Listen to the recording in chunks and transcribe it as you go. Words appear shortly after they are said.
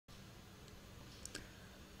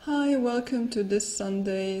Hi, welcome to this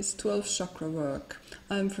Sunday's 12 Chakra work.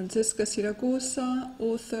 I'm Francisca Siragusa,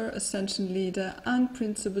 author, ascension leader and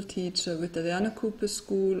principal teacher with the Diana Cooper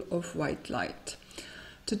School of White Light.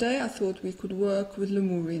 Today I thought we could work with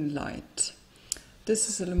Lemurian light. This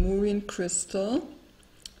is a Lemurian crystal,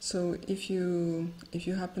 so if you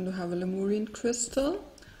happen to have a Lemurian crystal,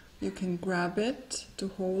 you can grab it to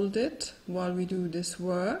hold it while we do this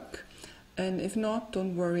work. And if not,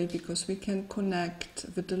 don't worry, because we can connect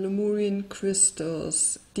with the Lemurian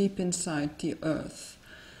crystals deep inside the earth.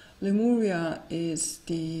 Lemuria is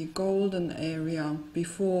the golden era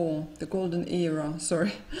before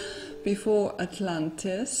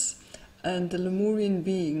Atlantis, and the Lemurian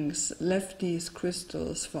beings left these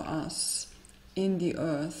crystals for us in the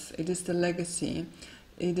earth. It is the legacy.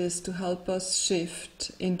 It is to help us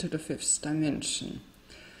shift into the fifth dimension.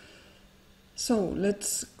 So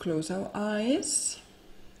let's close our eyes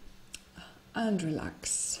and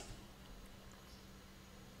relax.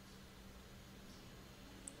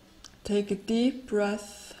 Take a deep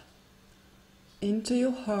breath into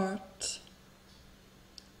your heart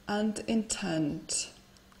and intend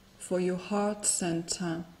for your heart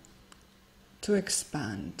center to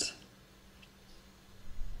expand.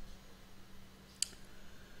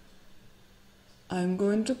 I'm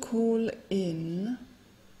going to call in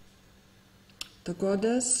the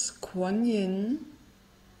goddess Kuan Yin,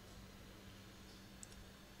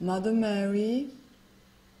 Mother Mary,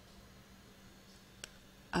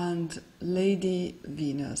 and Lady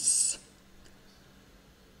Venus.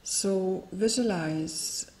 So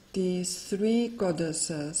visualize these three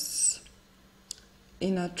goddesses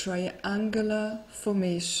in a triangular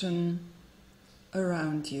formation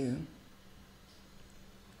around you.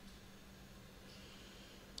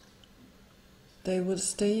 They will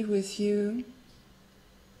stay with you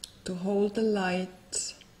to hold the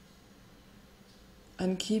light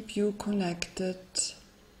and keep you connected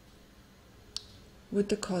with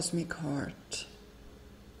the cosmic heart,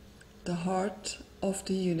 the heart of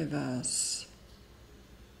the universe,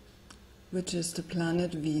 which is the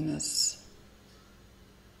planet Venus.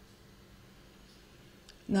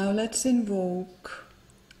 Now let's invoke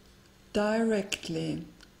directly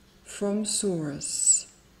from Source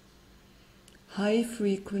high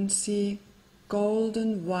frequency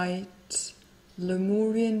golden white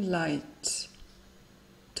Lemurian light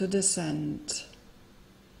to descend.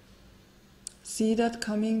 See that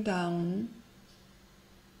coming down,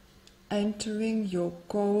 entering your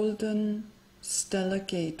golden stellar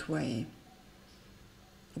gateway,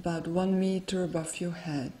 about 1 meter above your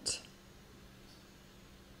head.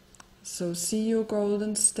 So see your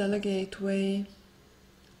golden stellar gateway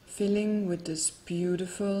filling with this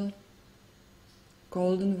beautiful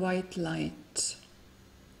golden white light.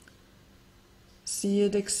 See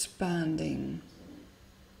it expanding.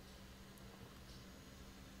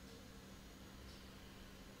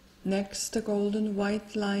 Next, the golden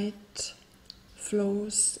white light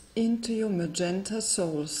flows into your magenta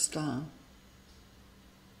soul star.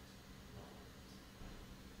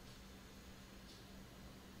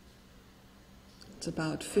 It's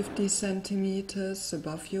about 50 centimeters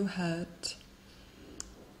above your head.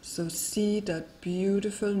 So see that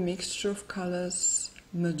beautiful mixture of colors,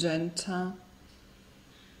 magenta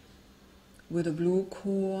with a blue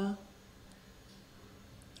core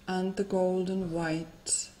and the golden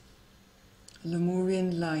white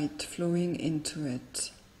Lemurian light flowing into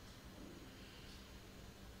it.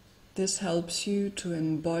 This helps you to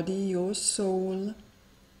embody your soul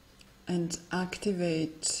and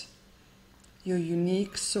activate your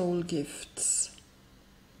unique soul gifts.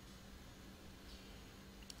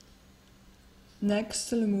 Next,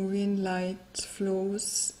 the Lemurian light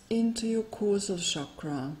flows into your causal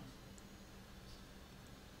chakra.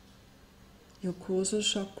 Your causal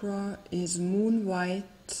chakra is moon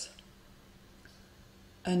white,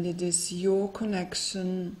 and it is your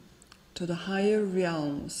connection to the higher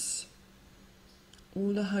realms,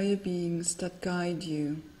 all the higher beings that guide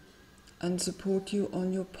you and support you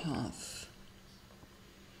on your path.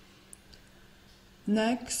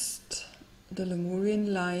 Next, the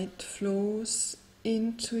Lemurian light flows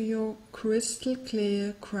into your crystal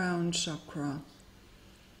clear crown chakra.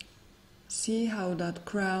 See how that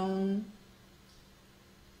crown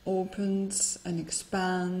opens and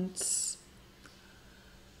expands.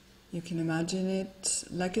 You can imagine it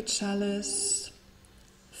like a chalice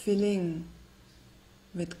filling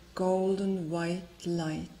with golden white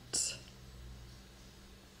light,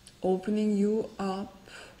 opening you up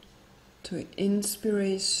to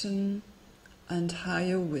inspiration and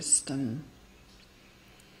higher wisdom.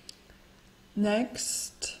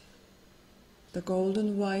 Next, the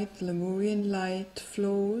golden white Lemurian light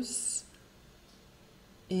flows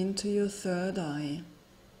into your third eye,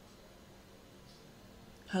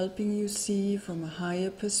 helping you see from a higher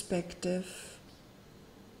perspective,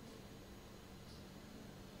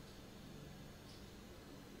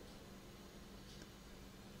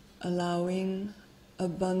 allowing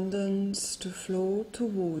abundance to flow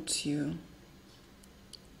towards you.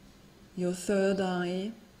 Your third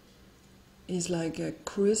eye is like a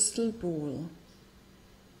crystal ball,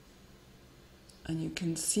 and you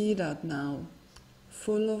can see that now,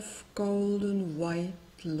 full of golden white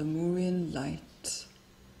Lemurian light.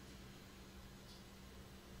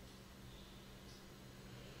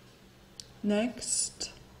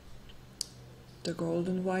 Next, the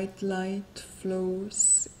golden white light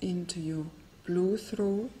flows into your blue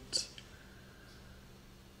throat.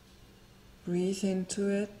 Breathe into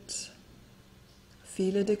it,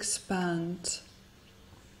 feel it expand.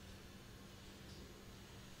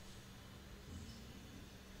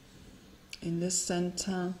 In this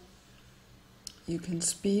center, you can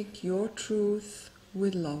speak your truth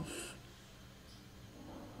with love.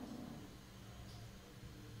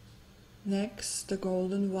 Next, the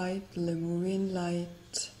golden white Lemurian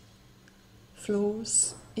light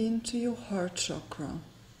flows into your heart chakra.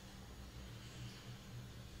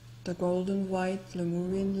 The golden white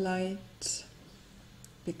Lemurian light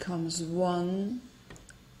becomes one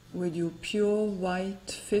with your pure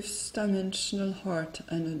white fifth dimensional heart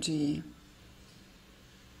energy.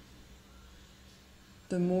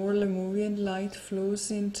 The more Lemurian light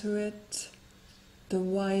flows into it, the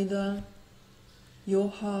wider your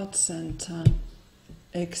heart center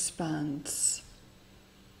expands.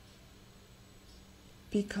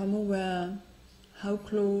 Become aware how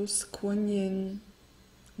close Kuan Yin,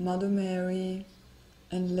 Mother Mary,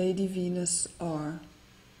 and Lady Venus are.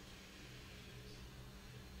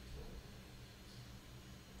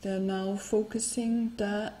 They are now focusing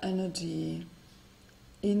their energy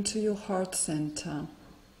into your heart center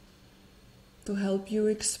to help you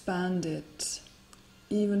expand it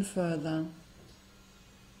even further.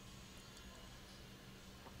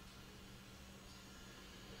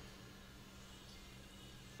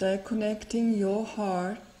 They're connecting your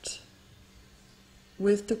heart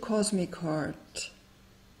with the cosmic heart,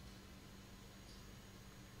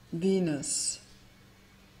 Venus.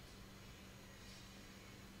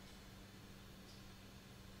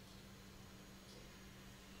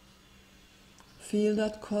 Feel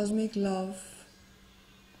that cosmic love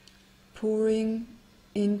pouring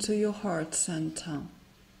into your heart center.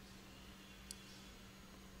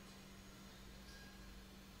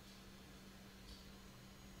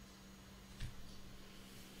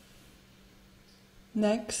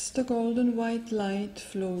 Next, the golden white light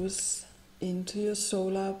flows into your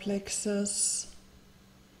solar plexus.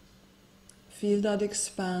 Feel that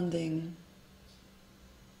expanding.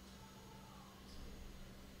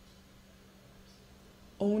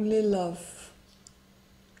 Only love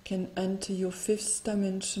can enter your fifth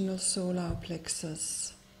dimensional solar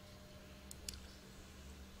plexus.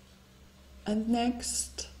 And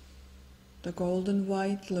next, the golden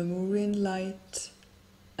white Lemurian light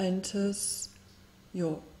enters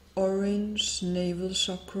your orange navel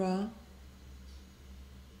chakra,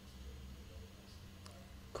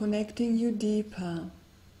 connecting you deeper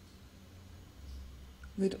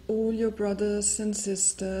with all your brothers and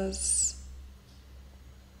sisters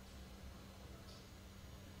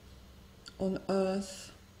on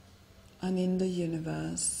earth and in the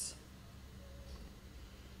universe.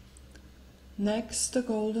 Next, the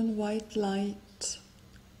golden white light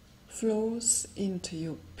flows into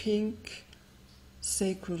your pink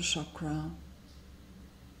sacral chakra.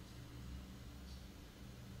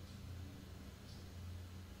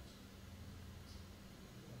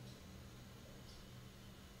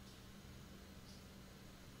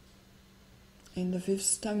 In the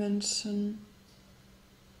fifth dimension,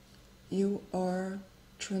 you are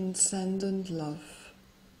transcendent love.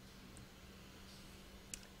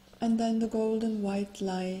 And then the golden white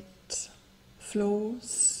light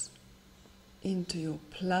flows into your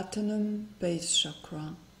platinum base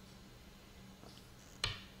chakra.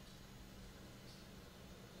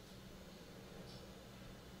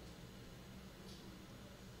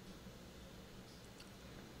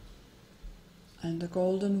 And the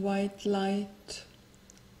golden white light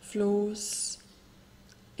flows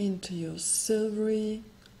into your silvery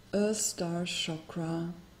earth star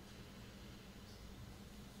chakra,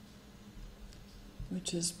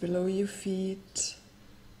 which is below your feet,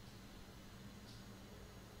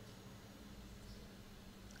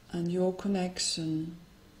 and your connection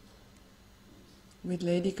with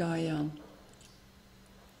Lady Gaia.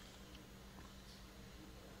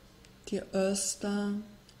 The earth star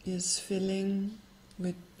is filling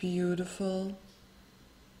with beautiful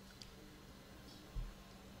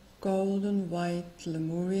golden white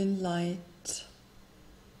Lemurian light,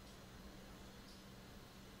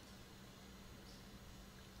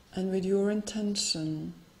 and with your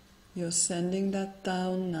intention you're sending that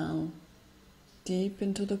down now deep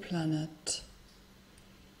into the planet.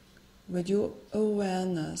 With your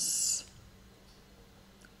awareness,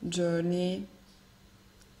 journey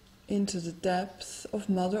into the depth of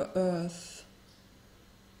Mother Earth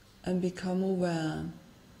and become aware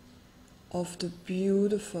of the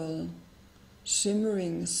beautiful,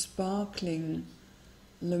 shimmering, sparkling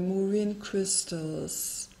Lemurian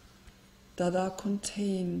crystals that are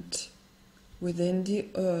contained within the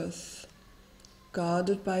earth,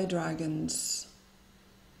 guarded by dragons.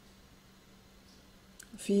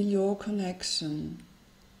 Feel your connection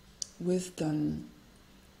with them.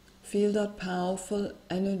 Feel that powerful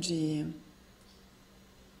energy.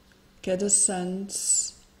 Get a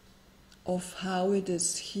sense of how it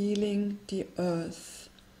is healing the earth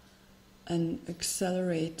and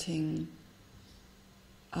accelerating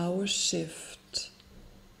our shift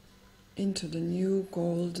into the new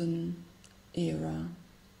golden era.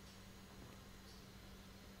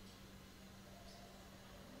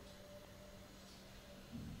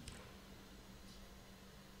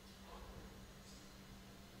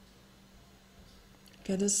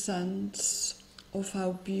 Get a sense of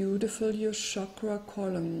how beautiful your chakra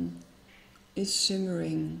column is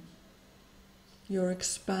shimmering, your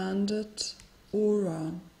expanded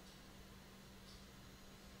aura,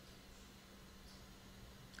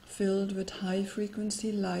 filled with high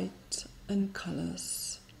frequency light and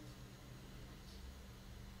colors.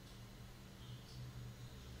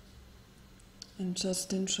 And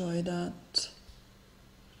just enjoy that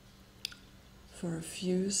for a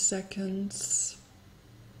few seconds.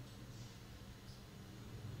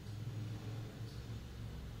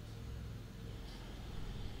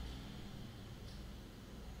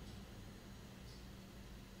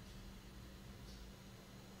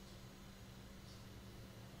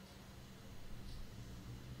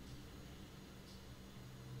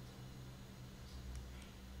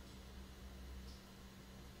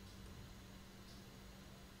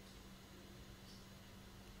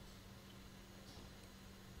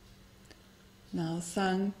 Now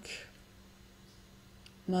thank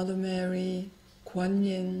Mother Mary, Kuan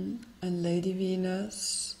Yin and Lady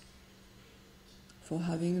Venus for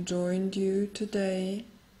having joined you today,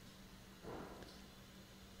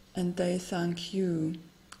 and they thank you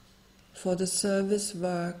for the service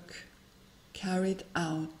work carried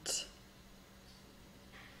out.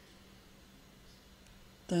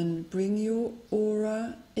 Then bring your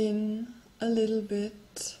aura in a little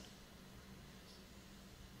bit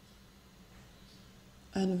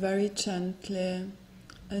and very gently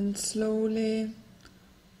and slowly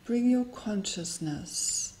bring your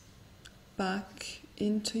consciousness back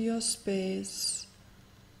into your space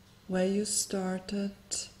where you started.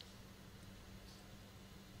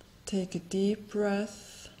 Take a deep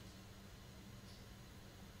breath.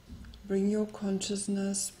 Bring your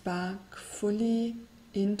consciousness back fully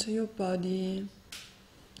into your body.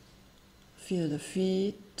 Feel the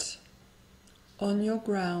feet on your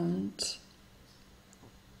ground.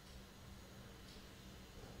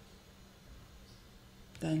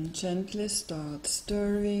 Then gently start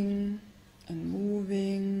stirring and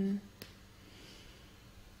moving.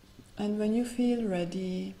 And when you feel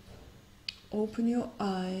ready, open your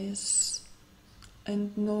eyes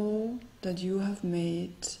and know that you have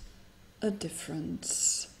made a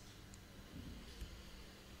difference.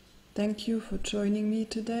 Thank you for joining me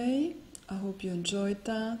today. I hope you enjoyed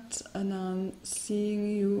that, and I'm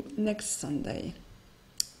seeing you next Sunday.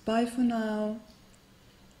 Bye for now.